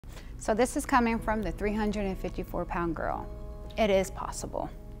So this is coming from the 354-pound girl. It is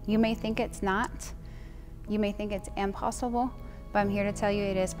possible. You may think it's not. You may think it's impossible, but I'm here to tell you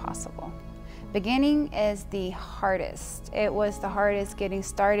it is possible. Beginning is the hardest. It was the hardest getting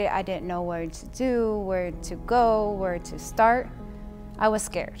started. I didn't know where to do, where to go, where to start. I was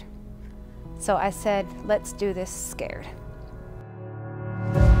scared. So I said, let's do this scared.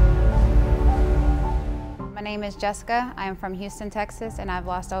 My name is Jessica. I am from Houston, Texas, and I've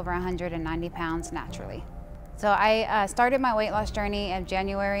lost over 190 pounds naturally. So I started my weight loss journey in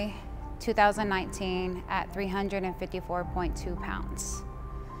January 2019 at 354.2 pounds.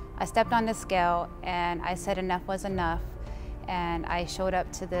 I stepped on the scale and I said enough was enough, and I showed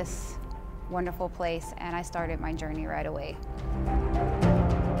up to this wonderful place and I started my journey right away.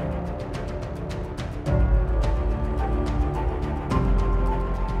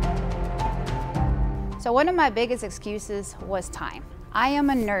 So one of my biggest excuses was time. I am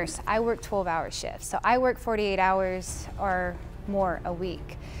a nurse. I work 12-hour shifts. So I work 48 hours or more a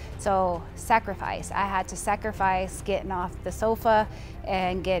week. So sacrifice. I had to sacrifice getting off the sofa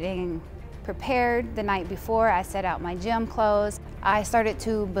and getting prepared the night before. I set out my gym clothes. I started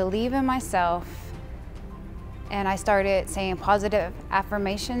to believe in myself, and I started saying positive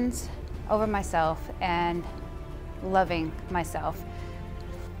affirmations over myself and loving myself.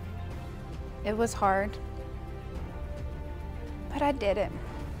 It was hard, but I did it.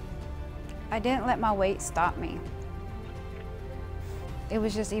 I didn't let my weight stop me. It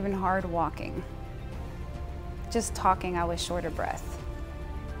was just even hard walking. Just talking, I was short of breath.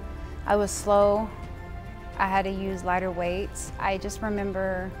 I was slow. I had to use lighter weights. I just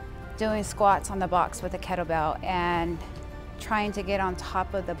remember doing squats on the box with a kettlebell, and trying to get on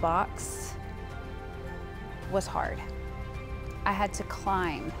top of the box was hard. I had to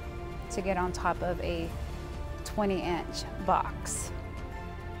climb to get on top of a 20-inch box.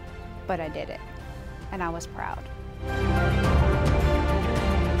 But I did it, and I was proud.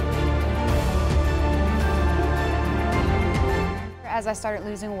 As I started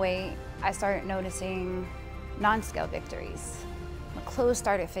losing weight, I started noticing non-scale victories. My clothes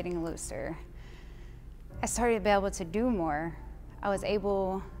started fitting looser. I started to be able to do more. I was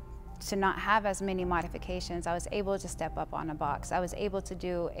able to not have as many modifications. I was able to step up on a box. I was able to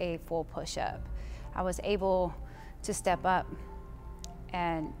do a full push-up. I was able to step up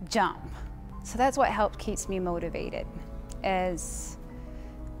and jump. So that's what helped keeps me motivated, is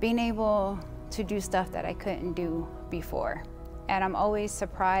being able to do stuff that I couldn't do before. And I'm always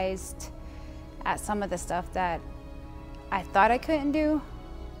surprised at some of the stuff that I thought I couldn't do,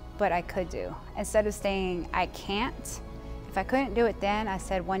 but I could do. Instead of saying I can't, if I couldn't do it then, I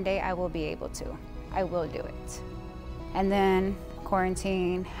said one day I will be able to. I will do it. And then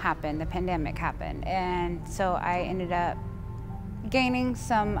quarantine happened, the pandemic happened. And so I ended up gaining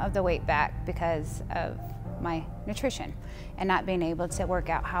some of the weight back because of my nutrition and not being able to work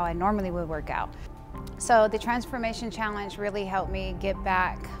out how I normally would work out. So the Transformation Challenge really helped me get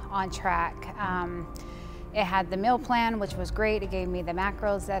back on track. It had the meal plan, which was great. It gave me the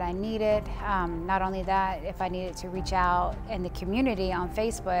macros that I needed. Not only that, if I needed to reach out in the community on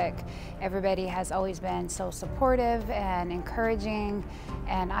Facebook, everybody has always been so supportive and encouraging.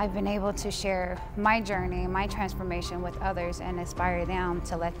 And I've been able to share my journey, my transformation with others and inspire them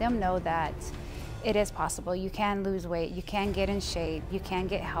to let them know that it is possible. You can lose weight, you can get in shape, you can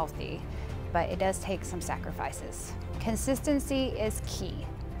get healthy, but it does take some sacrifices. Consistency is key.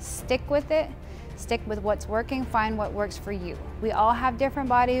 Stick with it. Stick with what's working, find what works for you. We all have different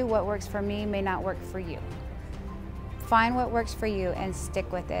bodies. What works for me may not work for you. Find what works for you and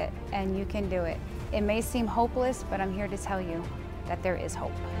stick with it, and you can do it. It may seem hopeless, but I'm here to tell you that there is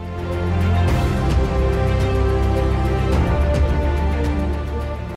hope.